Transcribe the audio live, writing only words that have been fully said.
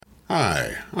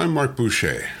Hi, I'm Mark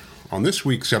Boucher. On this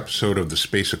week's episode of The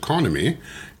Space Economy,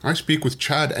 I speak with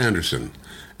Chad Anderson,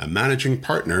 a managing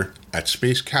partner at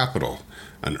Space Capital,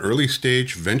 an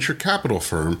early-stage venture capital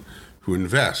firm who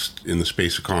invests in the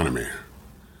space economy.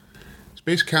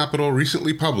 Space Capital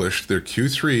recently published their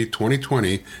Q3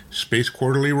 2020 Space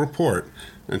Quarterly Report,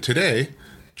 and today,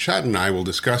 Chad and I will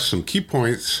discuss some key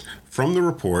points from the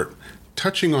report,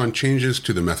 touching on changes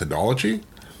to the methodology,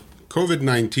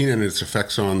 COVID-19 and its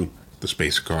effects on the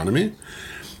space economy,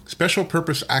 special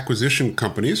purpose acquisition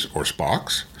companies, or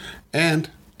SPACs, and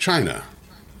China.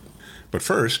 But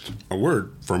first, a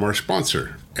word from our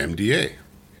sponsor, MDA.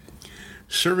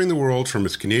 Serving the world from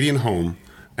its Canadian home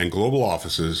and global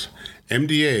offices,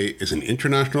 MDA is an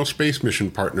international space mission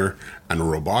partner and a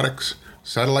robotics,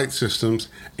 satellite systems,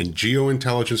 and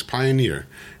geointelligence pioneer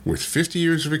with 50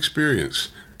 years of experience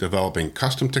developing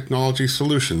custom technology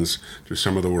solutions to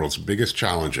some of the world's biggest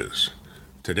challenges.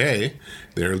 Today,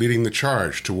 they are leading the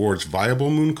charge towards viable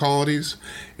moon colonies,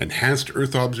 enhanced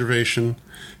Earth observation,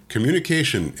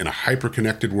 communication in a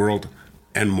hyper-connected world,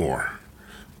 and more.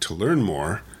 To learn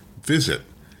more, visit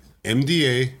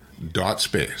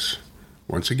mda.space.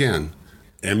 Once again,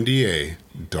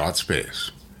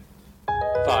 mda.space.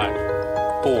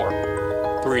 5,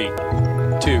 4, 3,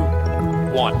 2,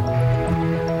 1.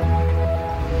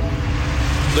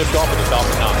 Lift off of the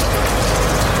Falcon 9.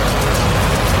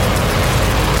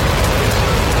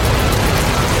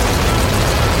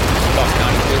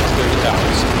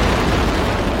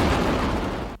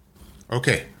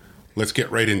 Okay, let's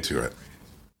get right into it.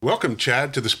 Welcome,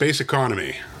 Chad, to the Space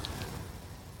Economy.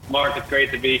 Mark, it's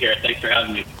great to be here. Thanks for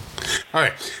having me. All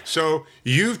right, so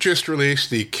you've just released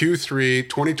the Q3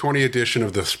 2020 edition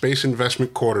of the Space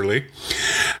Investment Quarterly.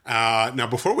 Now,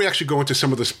 before we actually go into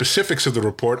some of the specifics of the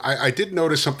report, I did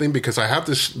notice something because I have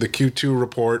the Q2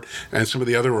 report and some of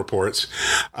the other reports.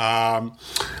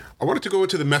 I wanted to go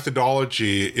into the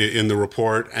methodology in the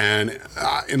report, and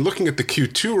in looking at the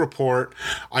Q2 report,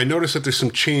 I noticed that there's some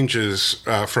changes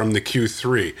from the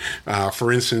Q3.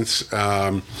 For instance,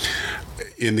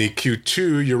 in the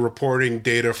Q2, you're reporting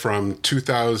data from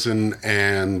 2000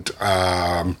 and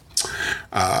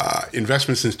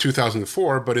investments since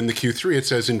 2004, but in the Q3 it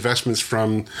says investments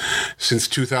from since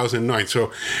 2009.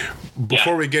 So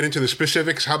before we get into the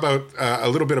specifics, how about a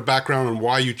little bit of background on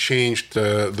why you changed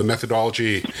the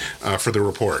methodology for the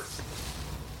report?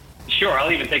 Sure,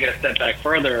 I'll even take it a step back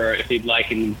further if you'd like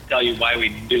and tell you why we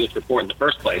do this report in the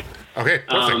first place. Okay,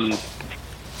 perfect.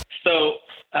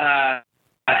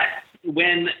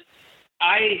 When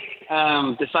I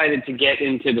decided to get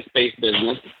into the space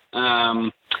business,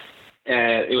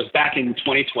 it was back in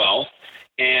 2012,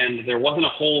 and there wasn't a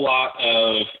whole lot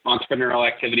of entrepreneurial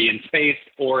activity in space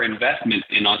or investment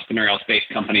in entrepreneurial space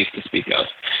companies to speak of.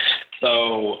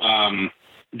 So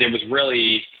there was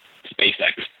really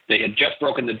SpaceX. They had just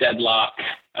broken the deadlock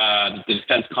the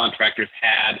defense contractors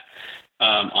had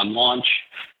on launch.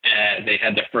 They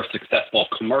had their first successful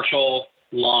commercial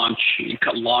launch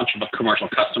of a commercial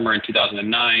customer in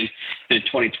 2009. And in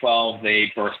 2012, they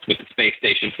burst with the space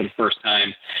station for the first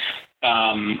time.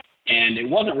 And it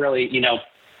wasn't really,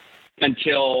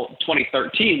 until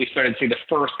 2013, we started to see the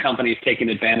first companies taking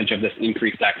advantage of this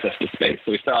increased access to space.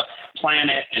 So we saw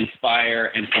Planet and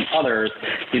Spire and some others,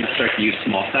 start to use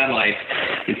small satellites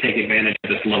and take advantage of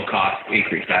this low-cost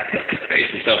increased access to space.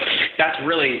 And so that's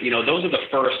really, those are the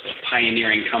first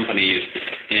pioneering companies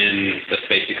in the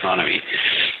space economy,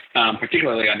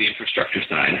 particularly on the infrastructure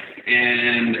side.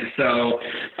 And so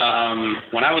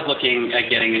when I was looking at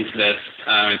getting into this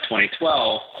in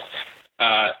 2012,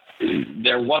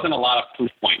 there wasn't a lot of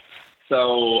proof points.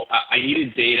 So I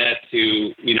needed data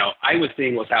to, I was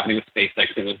seeing what's happening with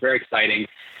SpaceX. It was very exciting.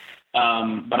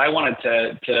 But I wanted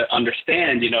to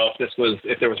understand,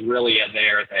 if there was really a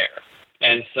there.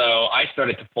 And so I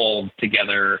started to pull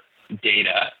together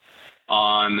data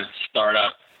on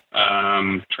startup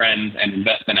trends and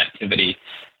investment activity,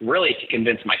 really to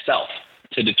convince myself,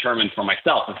 to determine for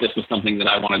myself if this was something that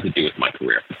I wanted to do with my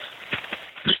career.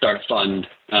 Start a fund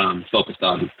focused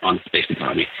on the space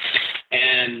economy.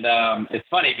 And it's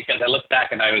funny because I look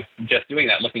back and I was just doing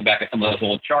that, looking back at some of those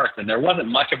old charts, and there wasn't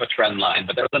much of a trend line,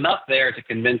 but there was enough there to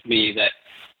convince me that,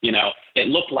 it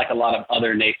looked like a lot of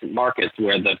other nascent markets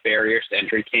where the barriers to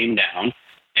entry came down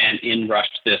and in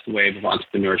rushed this wave of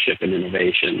entrepreneurship and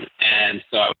innovation. And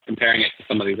so I was comparing it to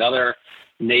some of these other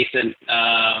nascent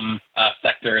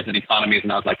sectors and economies,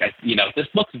 and I was like, this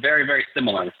looks very, very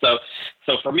similar. So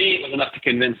for me, it was enough to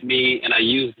convince me, and I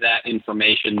used that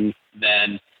information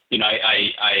then.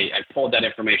 I pulled that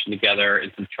information together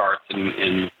in some charts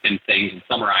and things and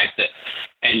summarized it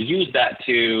and used that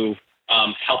to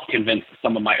helped convince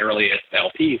some of my earliest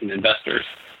LPs and investors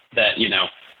that,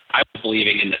 I was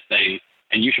believing in this thing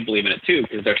and you should believe in it too,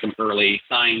 because there's some early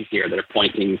signs here that are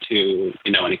pointing to,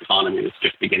 an economy that's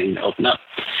just beginning to open up.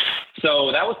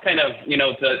 So that was kind of,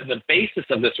 the basis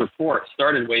of this report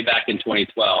started way back in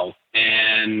 2012,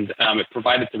 and it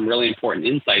provided some really important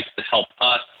insights to help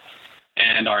us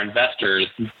and our investors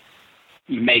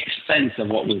make sense of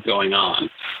what was going on.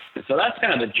 And so that's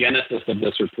kind of the genesis of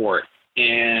this report.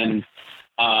 And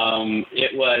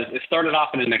it started off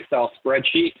in an Excel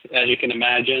spreadsheet, as you can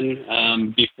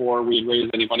imagine, before we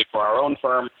raised any money for our own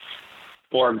firm,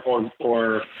 or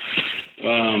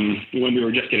when we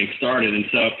were just getting started. And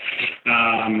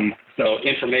so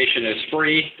information is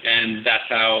free, and that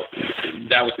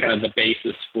was kind of the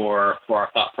basis for our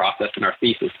thought process and our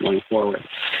thesis going forward.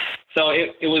 So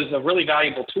it was a really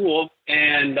valuable tool,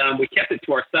 and we kept it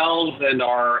to ourselves and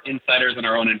our insiders and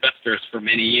our own investors for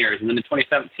many years. And then in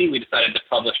 2017, we decided to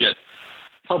publish it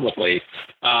publicly,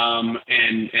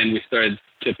 and we started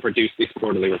to produce these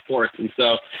quarterly reports. And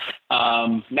so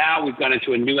now we've gone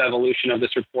into a new evolution of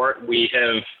this report. We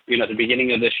have, at the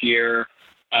beginning of this year,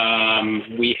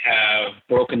 we have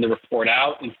broken the report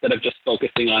out. Instead of just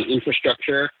focusing on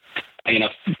infrastructure,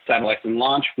 satellites and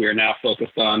launch, we are now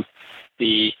focused on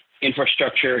the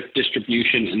infrastructure,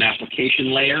 distribution, and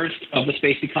application layers of the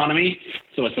space economy.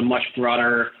 So it's a much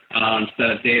broader set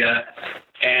of data.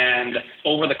 And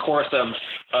over the course of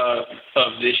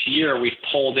this year, we've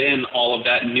pulled in all of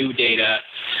that new data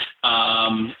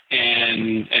and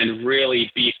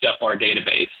really beefed up our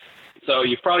database. So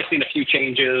you've probably seen a few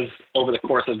changes over the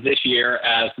course of this year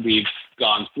as we've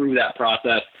gone through that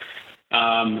process.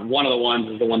 One of the ones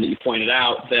is the one that you pointed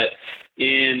out, that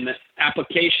in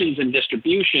applications and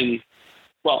distribution,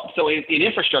 so in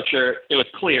infrastructure, it was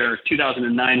clear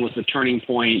 2009 was the turning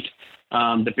point.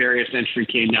 The barrier to entry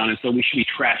came down, and so we should be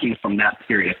tracking from that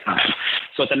period of time.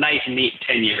 So it's a nice, neat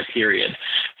 10-year period.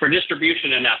 For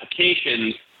distribution and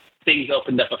applications, things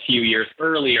opened up a few years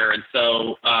earlier, and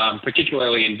so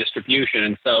particularly in distribution.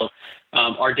 And so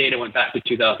our data went back to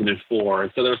 2004.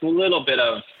 And so there was a little bit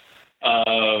of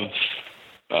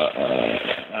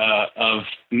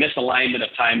misalignment of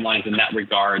timelines in that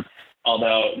regard,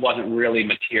 although it wasn't really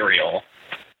material.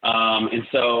 And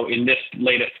so in this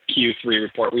latest Q3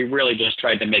 report, we really just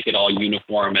tried to make it all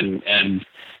uniform. And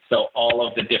so all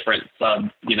of the different the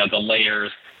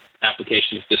layers,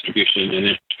 applications, distribution, and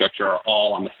infrastructure are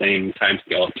all on the same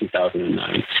timescale of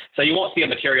 2009. So you won't see a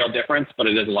material difference, but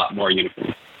it is a lot more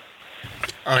uniform.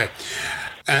 All right.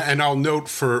 And I'll note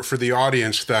for the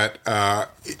audience that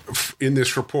in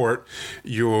this report,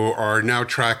 you are now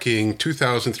tracking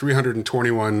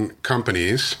 2,321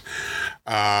 companies,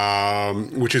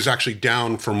 which is actually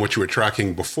down from what you were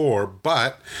tracking before,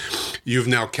 but you've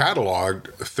now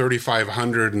cataloged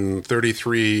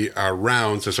 3,533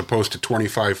 rounds as opposed to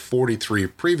 2,543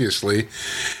 previously,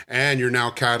 and you're now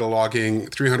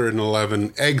cataloging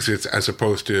 311 exits as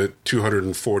opposed to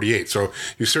 248. So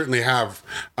you certainly have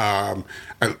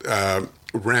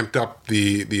ramped up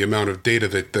the amount of data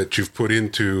that you've put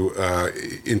into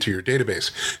your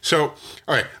database. So,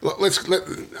 all right,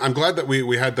 I'm glad that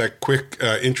we had that quick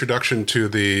introduction to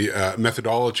the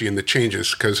methodology and the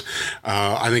changes, because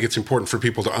I think it's important for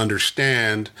people to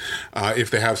understand if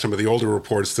they have some of the older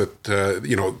reports that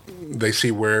they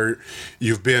see where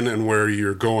you've been and where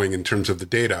you're going in terms of the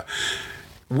data.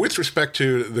 With respect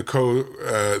to the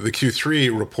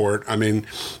Q3 report, I mean,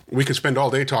 we could spend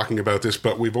all day talking about this,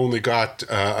 but we've only got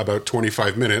about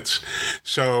 25 minutes.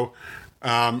 So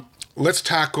let's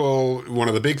tackle one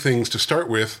of the big things to start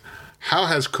with. How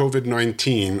has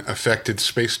COVID-19 affected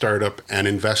space startup and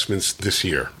investments this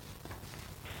year?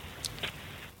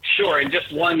 Sure. And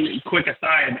just one quick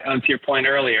aside to your point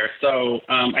earlier. So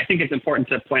I think it's important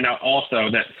to point out also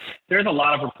that there's a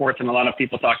lot of reports and a lot of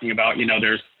people talking about,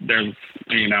 there's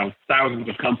thousands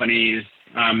of companies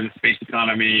in the space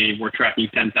economy. We're tracking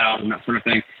 10,000, that sort of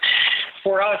thing.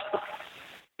 For us,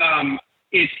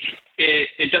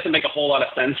 it doesn't make a whole lot of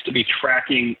sense to be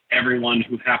tracking everyone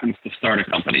who happens to start a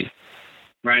company.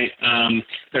 Right.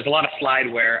 There's a lot of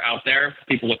slideware out there,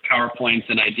 people with PowerPoints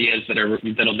and ideas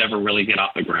that'll never really get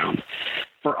off the ground.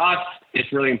 For us,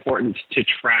 it's really important to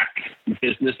track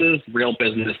businesses, real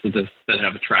businesses that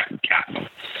have attracted capital.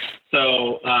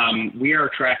 So we are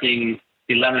tracking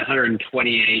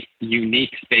 1,128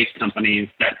 unique space companies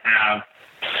that have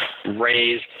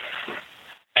raised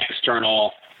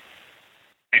external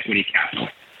equity capital.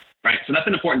 Right. So that's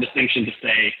an important distinction to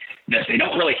say that they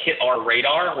don't really hit our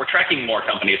radar. We're tracking more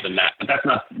companies than that, but that's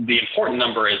not the important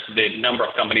number. Is the number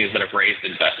of companies that have raised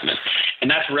investment.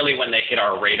 And that's really when they hit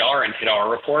our radar and hit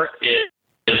our report is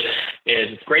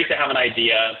is it's great to have an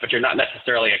idea, but you're not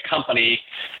necessarily a company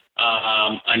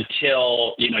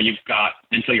until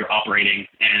you're operating.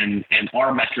 And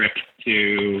our metric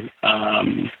to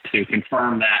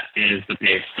confirm that is that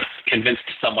they've convinced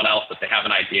someone else that they have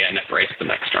an idea and have raised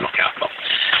some external capital.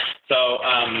 So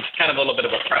kind of a little bit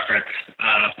of a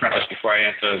preface before I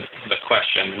answer the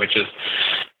question, which is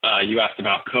you asked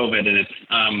about COVID, and it's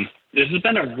this has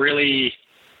been a really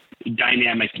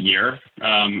dynamic year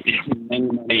in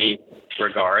many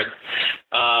regards.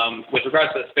 With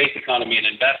regards to the space economy and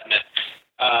investment,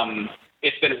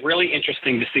 it's been really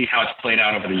interesting to see how it's played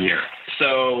out over the year.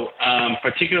 So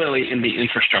particularly in the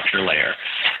infrastructure layer.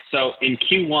 So in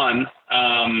Q1,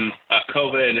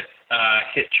 COVID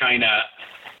hit China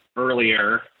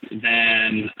earlier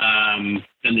than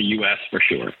the U.S. for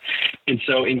sure. And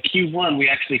so in Q1, we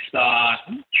actually saw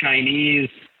Chinese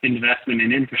investment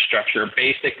in infrastructure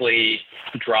basically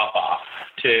drop off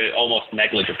to almost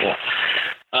negligible.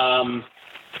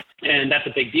 And that's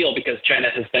a big deal because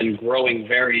China has been growing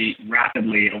very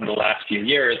rapidly over the last few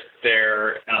years.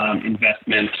 Their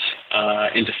investment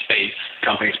into space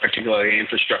companies, particularly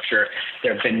infrastructure,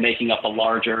 they've been making up a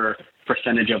larger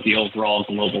percentage of the overall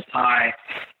global pie.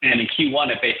 And in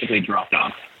Q1, it basically dropped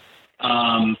off.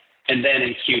 And then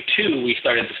in Q2, we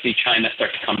started to see China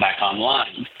start to come back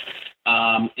online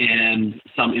and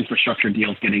some infrastructure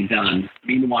deals getting done.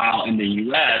 Meanwhile, in the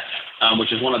U.S.,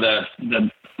 which is one of the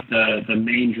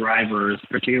main drivers,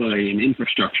 particularly in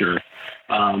infrastructure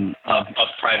of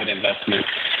private investment,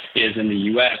 is in the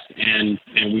U.S. And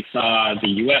we saw the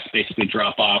U.S. basically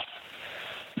drop off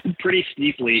pretty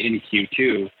steeply in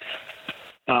Q2.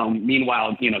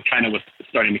 Meanwhile, China was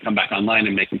starting to come back online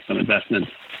and making some investments.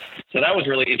 So that was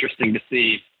really interesting to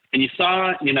see. And you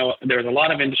saw, there was a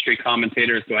lot of industry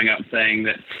commentators going out and saying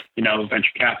that,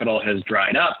 venture capital has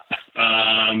dried up.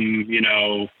 That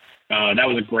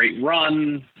was a great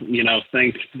run.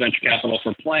 Thanks venture capital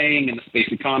for playing in the space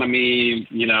economy.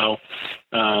 See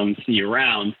you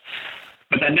around.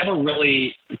 But that never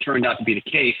really turned out to be the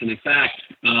case. And in fact,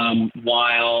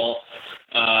 while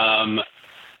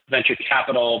venture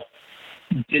capital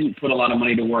didn't put a lot of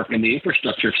money to work in the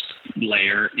infrastructure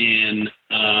layer in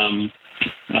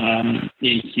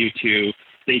Q2,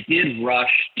 they did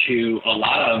rush to a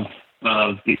lot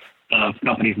of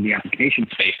companies in the application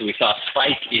space. So we saw a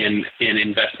spike in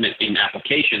investment in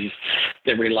applications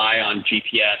that rely on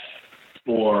GPS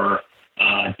for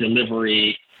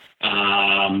delivery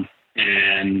and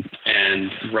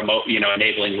remote,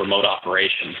 enabling remote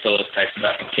operations, so those types of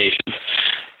applications.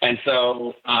 And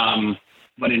so,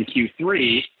 but in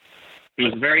Q3, it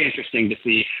was very interesting to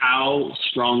see how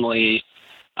strongly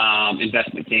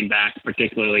investment came back,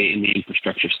 particularly in the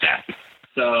infrastructure stack.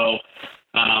 So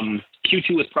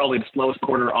Q2 was probably the slowest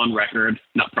quarter on record.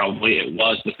 Not probably, it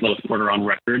was the slowest quarter on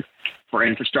record for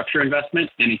infrastructure investment.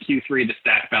 And in Q3, the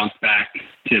stack bounced back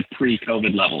to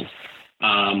pre-COVID levels.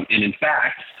 And in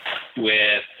fact,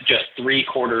 with just 3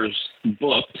 quarters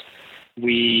booked,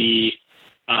 we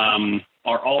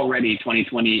are already,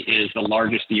 2020 is the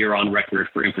largest year on record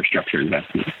for infrastructure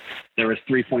investment. There was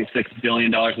 $3.6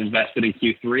 billion invested in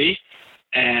Q3,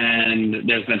 and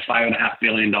there's been $5.5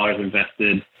 billion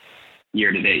invested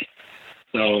year to date.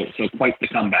 So quite the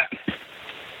comeback.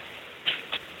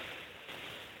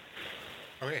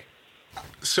 Okay.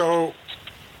 So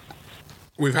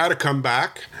we've had a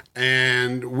comeback,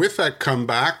 and with that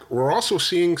comeback, we're also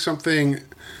seeing something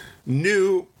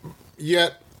new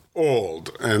yet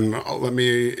old. And let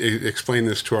me explain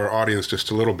this to our audience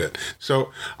just a little bit. So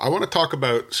I want to talk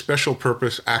about special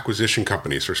purpose acquisition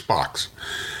companies, or SPACs.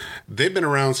 They've been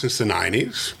around since the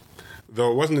 90s,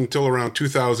 though it wasn't until around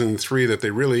 2003 that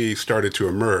they really started to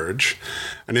emerge.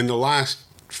 And in the last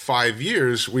 5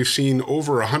 years, we've seen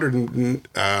over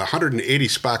 180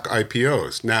 SPAC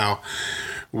IPOs. Now,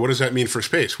 what does that mean for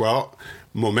space? Well,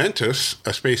 Momentus,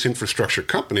 a space infrastructure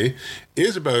company,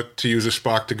 is about to use a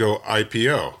SPAC to go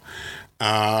IPO.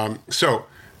 So,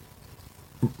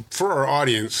 for our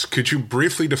audience, could you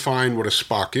briefly define what a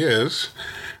SPAC is,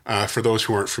 for those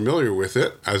who aren't familiar with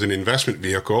it, as an investment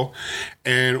vehicle?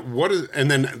 And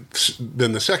then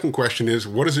the second question is,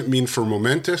 what does it mean for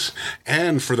Momentus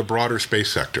and for the broader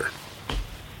space sector?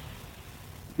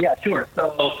 Yeah, sure.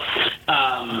 So,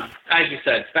 as you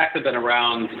said, SPACs have been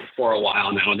around for a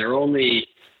while now, and they're only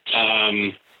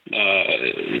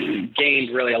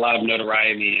gained really a lot of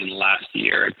notoriety in the last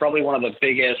year. And probably one of the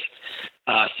biggest,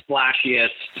 splashiest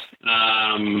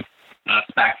SPACs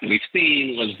that we've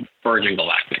seen was Virgin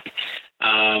Galactic.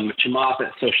 Chamath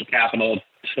at Social Capital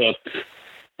took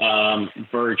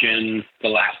Virgin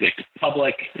Galactic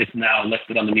public. It's now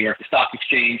listed on the New York Stock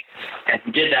Exchange, and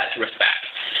he did that through a SPAC.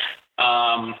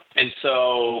 And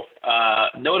so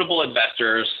notable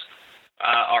investors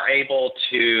are able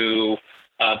to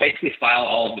basically file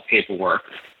all of the paperwork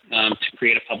to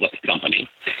create a public company.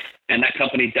 And that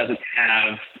company doesn't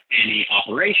have any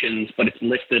operations, but it's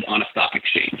listed on a stock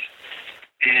exchange.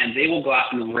 And they will go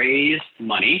out and raise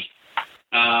money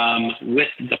with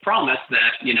the promise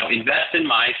that, invest in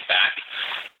my SPAC,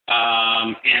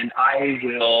 and I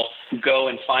will go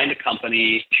and find a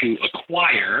company to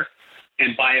acquire,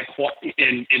 and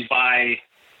by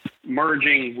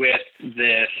merging with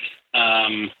this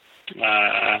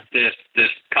this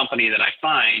company that I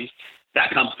find,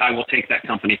 I will take that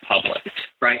company public,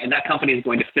 right? And that company is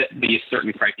going to fit these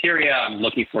certain criteria. I'm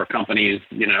looking for companies,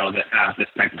 that have this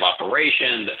type of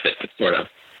operation, that fit this sort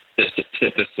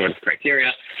of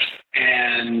criteria.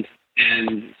 And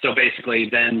so basically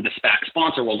then the SPAC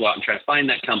sponsor will go out and try to find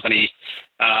that company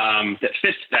that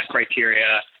fits that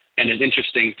criteria and is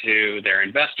interesting to their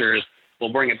investors.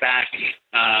 We'll bring it back.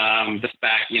 The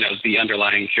SPAC, the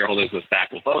underlying shareholders of the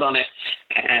SPAC will vote on it,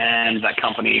 and that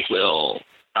company will,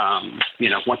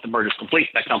 once the merger is complete,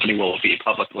 that company will be a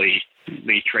publicly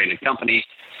traded company,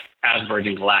 as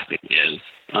Virgin Galactic is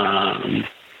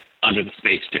under the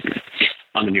space ticker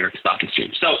on the New York Stock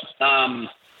Exchange. So a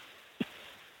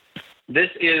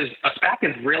SPAC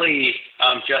is really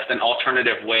just an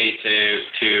alternative way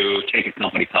to take a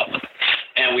company public,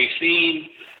 and we've seen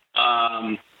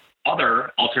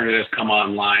other alternatives come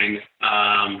online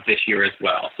this year as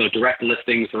well. So direct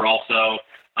listings are also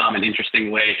an interesting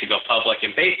way to go public.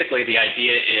 And basically the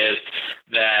idea is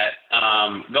that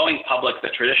going public the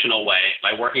traditional way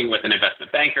by working with an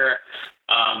investment banker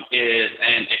is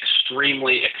an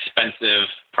extremely expensive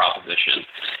proposition.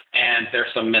 And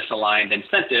there's some misaligned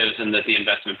incentives in that the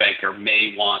investment banker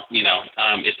may want,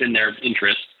 it's in their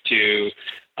interest to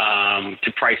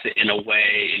price it in a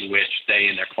way in which they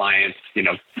and their clients,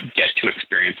 get to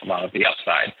experience a lot of the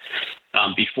upside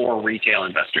before retail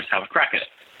investors have a crack at it.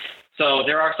 So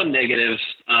there are some negatives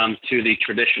to the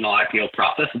traditional IPO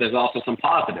process. There's also some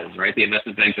positives, right? The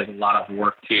investment bank does a lot of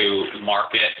work to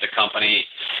market the company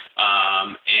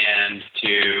and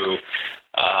to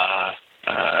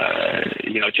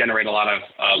generate a lot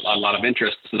of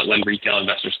interest, so that when retail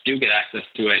investors do get access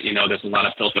to it, there's a lot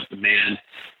of built-up demand,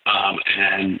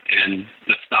 and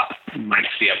the stock might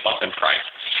see a bump in price.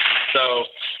 So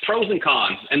pros and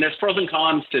cons, and there's pros and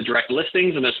cons to direct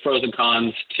listings, and there's pros and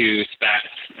cons to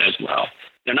SPACs as well.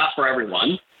 They're not for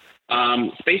everyone.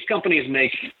 Space companies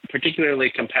make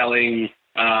particularly compelling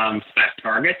SPAC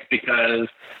targets because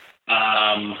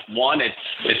one,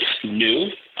 it's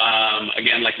new.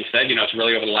 Again, like you said, it's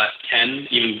really over the last 10,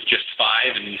 even just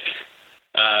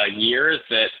 5 years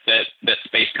that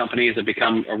space companies have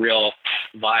become a real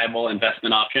viable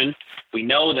investment option. We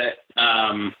know that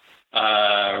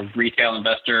retail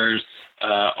investors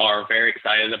are very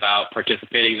excited about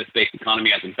participating in the space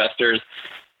economy as investors,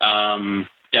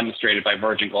 demonstrated by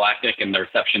Virgin Galactic and the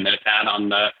reception that it's had on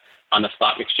the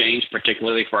stock exchange,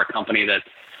 particularly for a company that's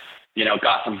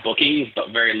got some bookings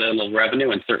but very little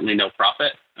revenue and certainly no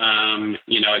profit.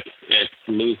 It's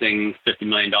losing $50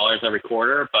 million every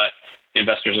quarter, but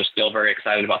investors are still very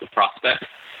excited about the prospects.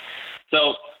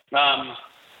 So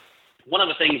one of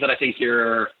the things that I think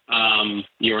your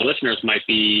listeners might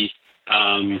be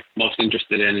most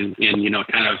interested in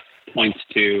kind of points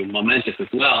to Momentus as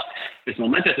well, is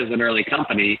Momentus is an early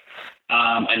company,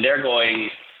 and they're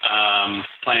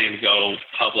planning to go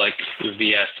public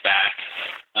via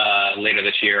SPAC later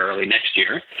this year, early next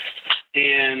year.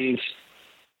 And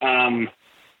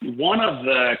one of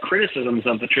the criticisms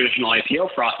of the traditional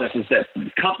IPO process is that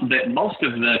most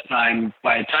of the time,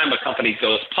 by the time a company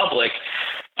goes public,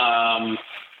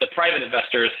 the private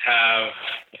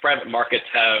markets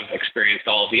have experienced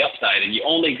all of the upside, and you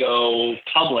only go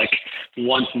public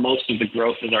once most of the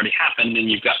growth has already happened and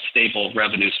you've got stable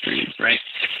revenue streams, right?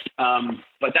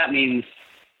 But that means,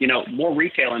 more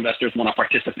retail investors want to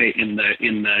participate in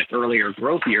the earlier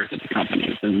growth years of the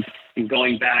companies, and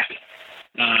going back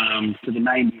to the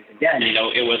 90s again,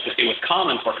 it was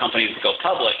common for companies to go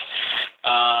public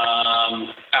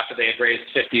after they had raised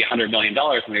 $50-100 million,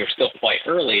 and they were still quite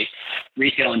early.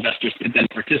 Retail investors could then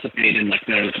participate in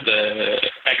the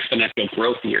exponential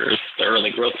growth years, the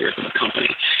early growth years of the company.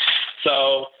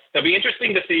 So it'll be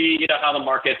interesting to see how the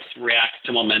markets react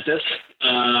to Momentus,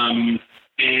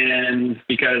 and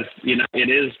because it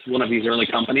is one of these early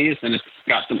companies and it's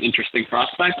got some interesting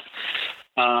prospects.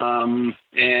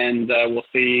 And we'll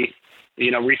see,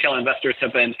 retail investors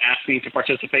have been asking to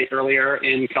participate earlier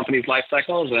in companies' life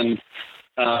cycles, and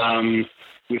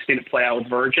we've seen it play out with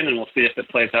Virgin, and we'll see if it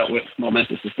plays out with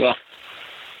Momentus as well.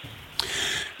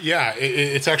 Yeah,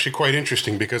 it's actually quite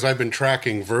interesting because I've been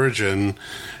tracking Virgin,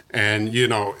 and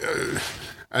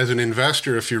as an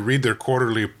investor, if you read their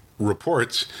quarterly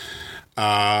reports,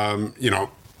 in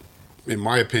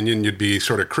my opinion, you'd be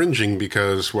sort of cringing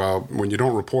because, well, when you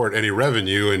don't report any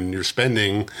revenue and you're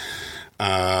spending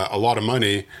a lot of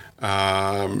money,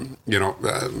 doesn't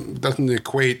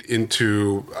equate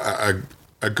into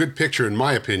a good picture, in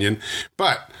my opinion.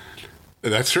 But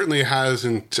that certainly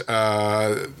hasn't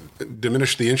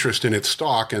diminished the interest in its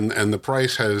stock, and the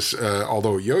price has,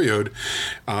 although yo-yoed,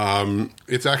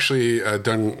 it's actually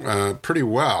done pretty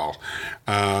well.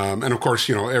 And of course,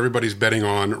 everybody's betting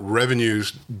on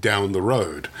revenues down the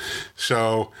road.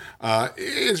 So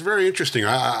it's very interesting.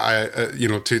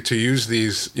 To use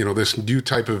these, this new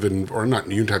type of, or not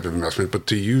new type of investment, but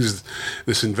to use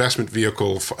this investment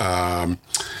vehicle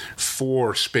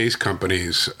for space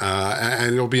companies,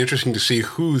 and it'll be interesting to see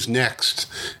who's next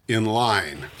in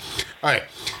line. All right,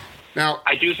 now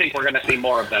I do think we're going to see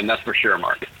more of them. That's for sure,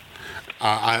 Mark.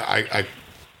 I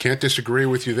can't disagree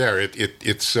with you there.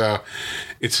 It's an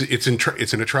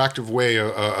attractive way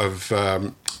of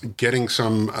getting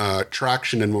some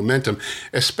traction and momentum,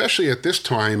 especially at this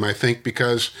time. I think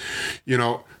because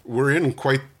we're in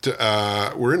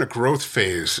a growth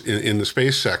phase in the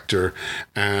space sector,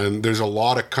 and there's a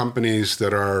lot of companies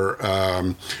that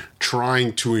are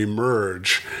trying to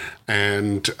emerge.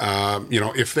 And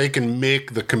if they can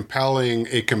make a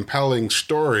compelling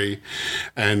story,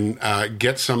 and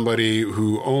get somebody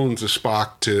who owns a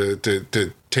SPAC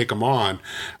to take them on,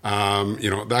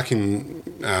 that can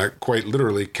quite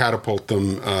literally catapult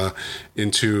them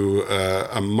into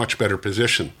a much better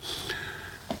position.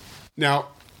 Now,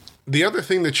 the other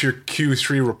thing that your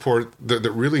Q3 report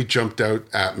that really jumped out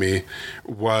at me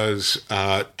was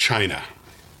China.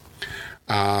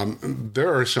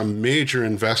 There are some major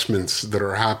investments that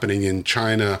are happening in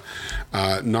China,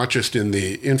 not just in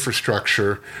the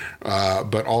infrastructure,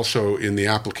 but also in the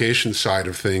application side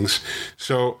of things.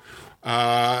 So,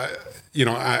 I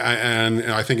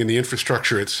think in the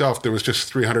infrastructure itself, there was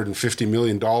just $350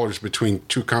 million between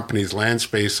two companies,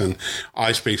 Landspace and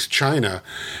iSpace China.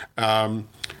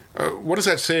 What does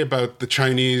that say about the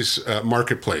Chinese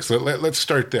marketplace? Let's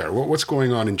start there. What's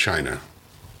going on in China?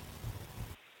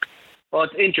 Well,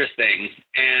 it's interesting,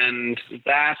 and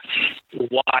that's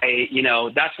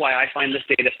why I find this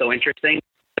data so interesting. It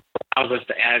allows us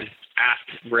to ask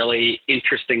really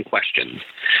interesting questions.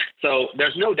 So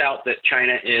there's no doubt that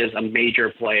China is a major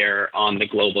player on the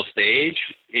global stage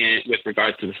with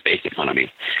regards to the space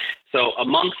economy. So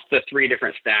amongst the three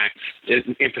different stacks,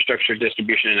 infrastructure,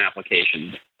 distribution, and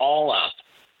applications, all up,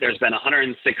 there's been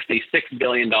 $166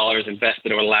 billion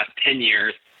invested over the last 10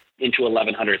 years into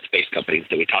 1,100 space companies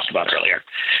that we talked about earlier.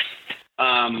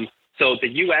 So the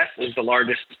U.S. is the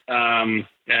largest.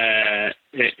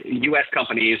 U.S.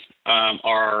 companies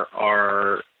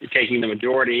are taking the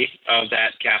majority of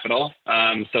that capital.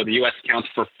 So the U.S. accounts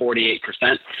for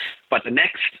 48%. But the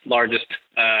next largest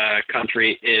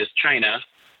country is China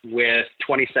with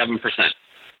 27%.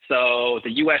 So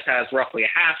the U.S. has roughly a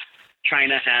half.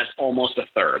 China has almost a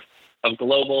third of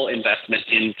global investment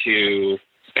into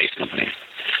space companies.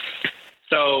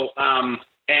 So,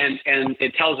 and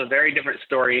it tells a very different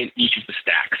story in each of the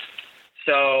stacks.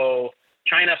 So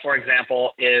China, for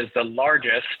example, is the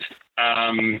largest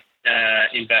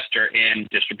investor in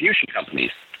distribution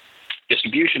companies.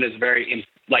 Distribution is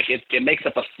it makes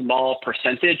up a small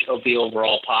percentage of the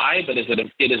overall pie, but it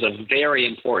is a very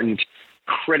important,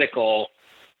 critical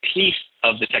piece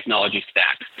of the technology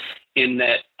stack in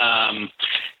that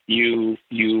you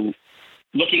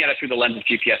looking at it through the lens of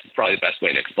GPS is probably the best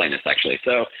way to explain this, actually.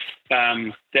 So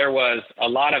there was a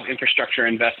lot of infrastructure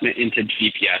investment into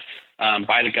GPS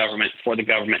by the government, for the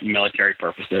government and military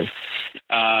purposes.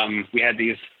 We had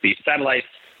these satellites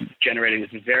generating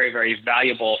this very, very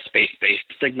valuable space-based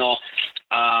signal,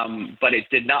 but it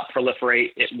did not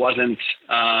proliferate. It wasn't,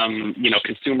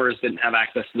 consumers didn't have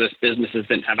access to this. Businesses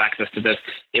didn't have access to this.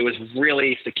 It was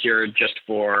really secured just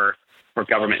for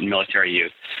government and military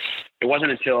use. It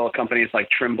wasn't until companies like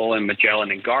Trimble and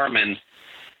Magellan and Garmin,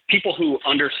 people who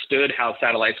understood how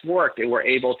satellites worked, they were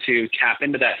able to tap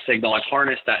into that signal and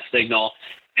harness that signal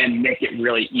and make it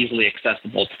really easily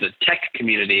accessible to the tech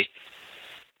community.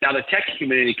 Now, the tech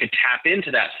community could tap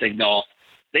into that signal.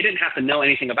 They didn't have to know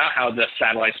anything about how the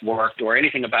satellites worked or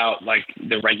anything about like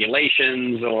the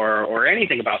regulations or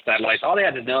anything about satellites. All they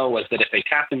had to know was that if they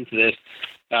tapped into this,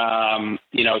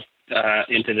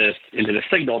 into the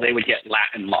signal, they would get lat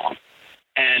and long.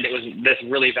 And it was this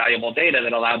really valuable data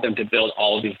that allowed them to build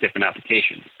all of these different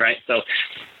applications, right? So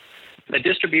the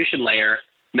distribution layer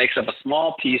makes up a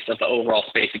small piece of the overall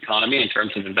space economy in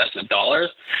terms of investment dollars,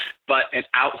 but an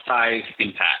outsized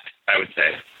impact, I would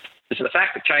say. And so the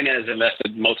fact that China is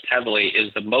invested most heavily,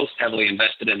 is the most heavily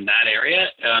invested in that area,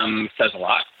 says a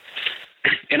lot.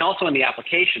 And also in the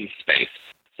application space.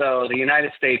 So the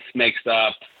United States makes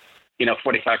up,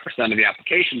 45% of the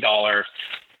application dollars,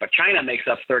 but China makes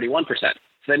up 31%. So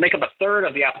they make up a third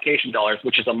of the application dollars,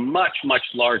 which is a much, much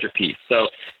larger piece. So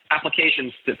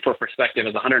applications, for perspective,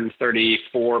 is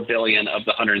 134 billion of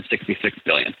the 166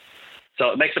 billion.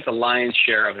 So it makes up the lion's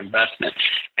share of investment.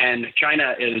 And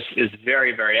China is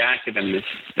very, very active in this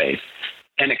space.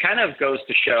 And it kind of goes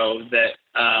to show that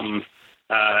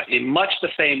in much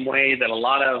the same way that a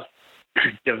lot of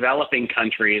developing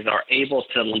countries are able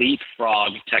to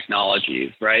leapfrog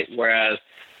technologies, right? Whereas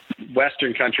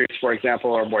Western countries, for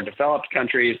example, or more developed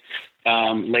countries,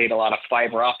 laid a lot of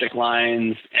fiber optic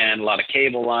lines and a lot of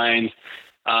cable lines.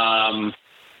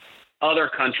 Other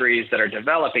countries that are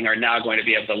developing are now going to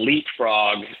be able to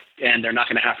leapfrog, and they're not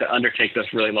going to have to undertake those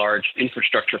really large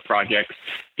infrastructure projects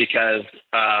because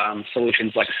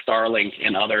solutions like Starlink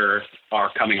and others are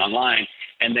coming online,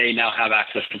 and they now have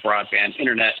access to broadband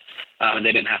internet, and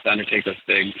they didn't have to undertake those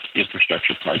big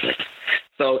infrastructure projects.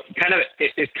 So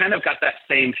it kind of got that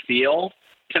same feel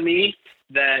to me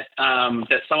that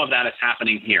that some of that is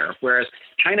happening here, whereas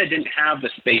China didn't have the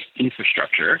space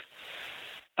infrastructure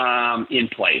in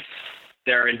place.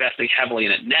 They're investing heavily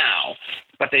in it now,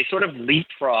 but they sort of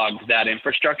leapfrogged that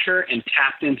infrastructure and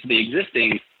tapped into the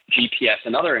existing GPS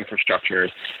and other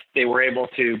infrastructures. They were able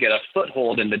to get a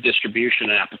foothold in the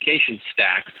distribution and application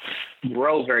stacks,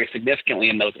 grow very significantly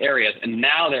in those areas, and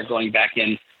now they're going back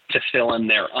in to fill in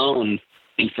their own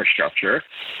infrastructure.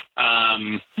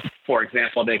 For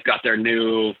example, they've got their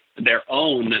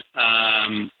own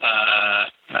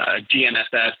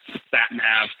GNSS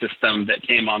sat-nav system that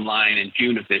came online in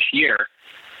June of this year.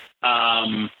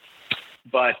 So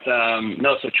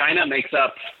China makes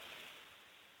up,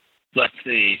 let's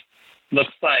see,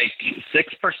 looks like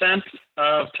 6%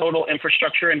 of total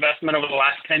infrastructure investment over the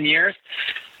last 10 years.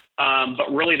 But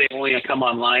really, they've only come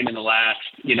online in the last,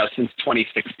 since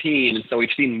 2016. And so we've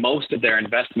seen most of their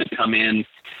investment come in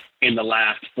the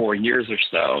last 4 years or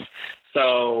so.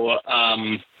 So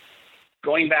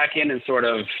going back in and sort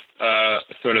of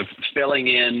filling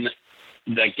in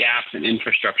the gaps in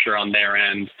infrastructure on their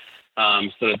end,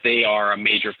 so that they are a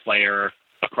major player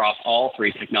across all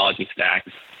three technology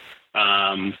stacks,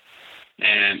 and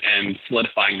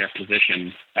solidifying their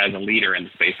position as a leader in the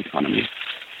space economy.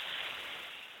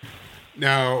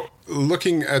 Now,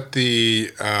 looking at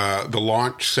the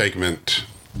launch segment,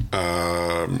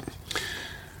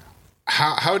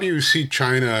 how do you see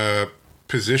China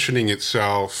positioning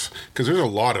itself? Because there's a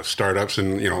lot of startups,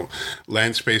 and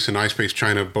Landspace and iSpace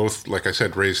China both, like I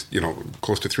said, raised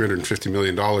close to $350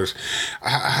 million.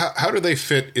 How do they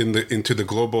fit into the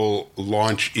global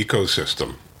launch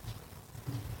ecosystem?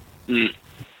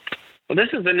 Well,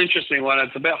 this is an interesting one.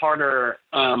 It's a bit harder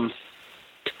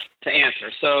to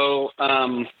answer. So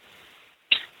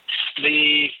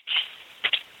they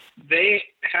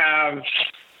have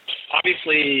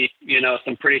obviously,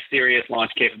 some pretty serious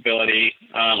launch capability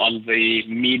on the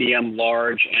medium,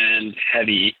 large, and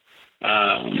heavy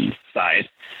side.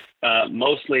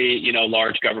 Mostly,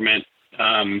 large government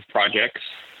projects.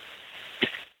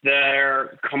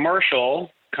 They're commercial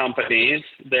companies.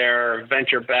 They're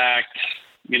venture-backed,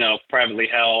 privately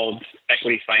held,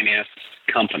 equity-financed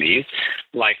companies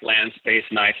like Landspace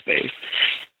and iSpace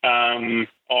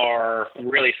are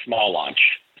really small launch.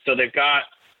 So they've got,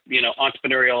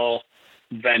 entrepreneurial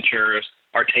ventures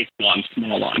are taking on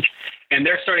small launch, and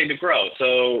they're starting to grow.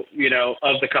 So,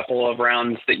 of the couple of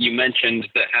rounds that you mentioned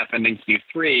that happened in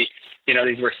Q3,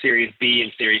 these were Series B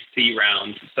and Series C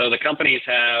rounds. So the companies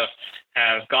have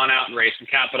gone out and raised some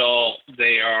capital.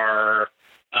 They have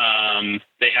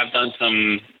done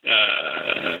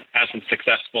had some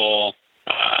successful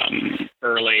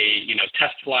early,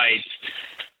 test flights,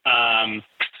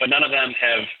 but none of them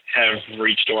have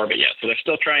reached orbit yet. So they're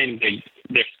still trying to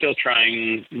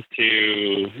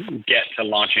get to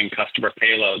launching customer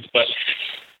payloads. But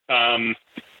I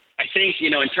think,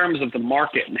 in terms of the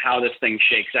market and how this thing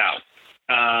shakes out,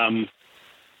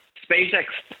 SpaceX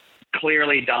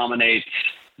clearly dominates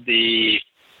the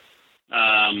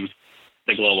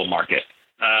global market.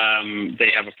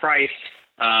 They have a price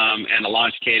and a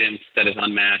launch cadence that is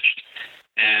unmatched.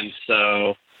 And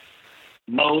so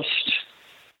most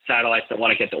satellites that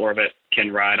want to get to orbit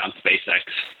can ride on SpaceX.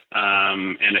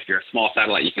 And if you're a small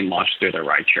satellite, you can launch through their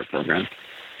rideshare program.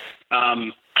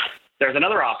 There's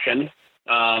another option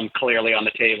clearly on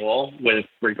the table with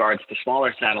regards to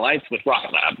smaller satellites with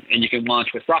Rocket Lab. And you can launch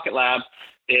with Rocket Lab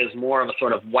is more of a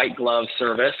sort of white glove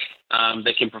service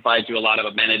that can provide you a lot of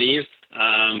amenities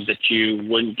that you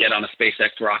wouldn't get on a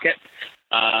SpaceX rocket.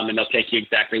 And they'll take you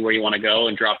exactly where you want to go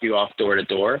and drop you off door to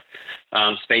door.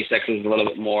 SpaceX is a little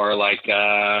bit more like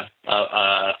a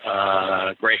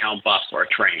Greyhound bus or a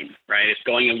train, right? It's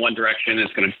going in one direction.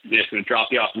 It's going to drop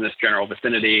you off in this general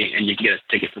vicinity, and you can get a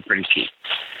ticket for pretty cheap.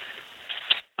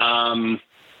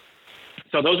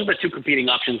 So those are the two competing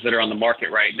options that are on the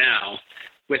market right now.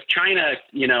 With China,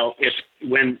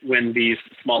 when these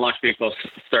small launch vehicles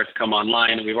start to come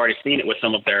online, and we've already seen it with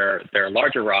some of their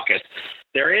larger rockets,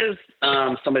 there is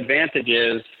some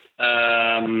advantages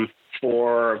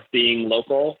for being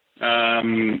local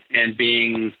and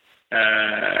being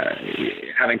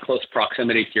having close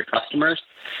proximity to your customers.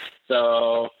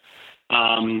 So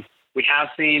we have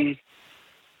seen,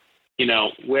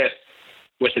 with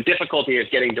the difficulty of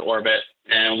getting to orbit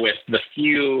and with the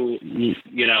few,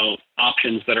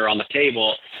 options that are on the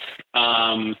table,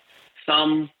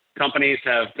 some companies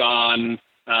have gone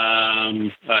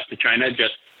to China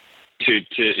just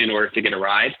in order to get a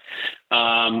ride.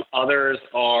 Others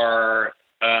are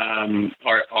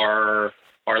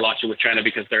launching with China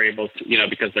because they're able to,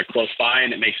 because they're close by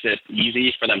and it makes it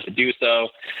easy for them to do so.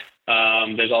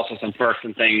 There's also some perks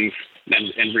and things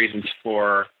and reasons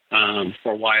for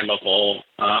why local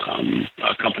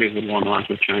companies would want to launch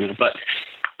with China. But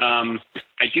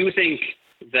I do think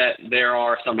that there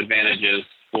are some advantages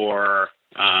for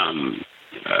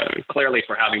clearly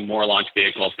for having more launch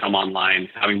vehicles come online,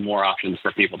 having more options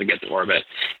for people to get to orbit,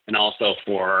 and also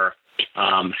for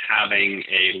having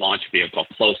a launch vehicle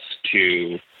close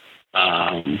to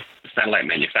satellite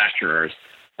manufacturers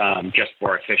just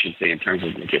for efficiency in terms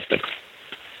of logistics.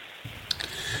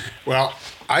 Well,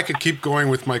 I could keep going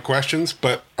with my questions,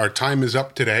 but our time is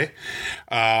up today.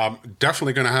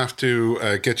 Definitely going to have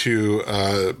to get you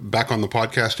back on the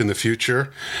podcast in the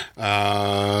future.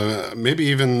 Maybe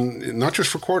even not just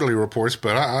for quarterly reports,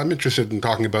 but I'm interested in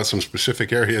talking about some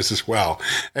specific areas as well.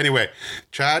 Anyway,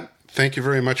 Chad, thank you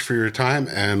very much for your time,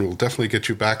 and we'll definitely get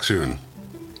you back soon.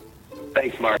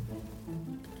 Thanks, Mark.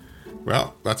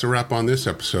 Well, that's a wrap on this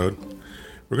episode.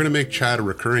 We're going to make Chad a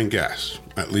recurring guest,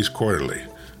 at least quarterly,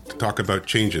 to talk about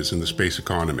changes in the space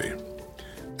economy.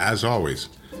 As always,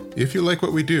 if you like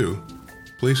what we do,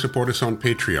 please support us on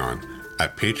Patreon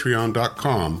at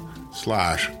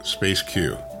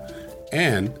patreon.com/SpaceQ.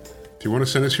 And if you want to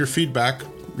send us your feedback,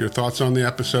 your thoughts on the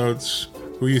episodes,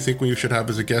 who you think we should have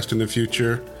as a guest in the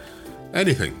future,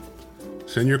 anything,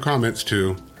 send your comments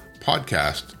to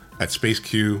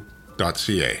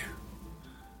podcast@spaceq.ca.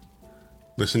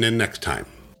 Listen in next time.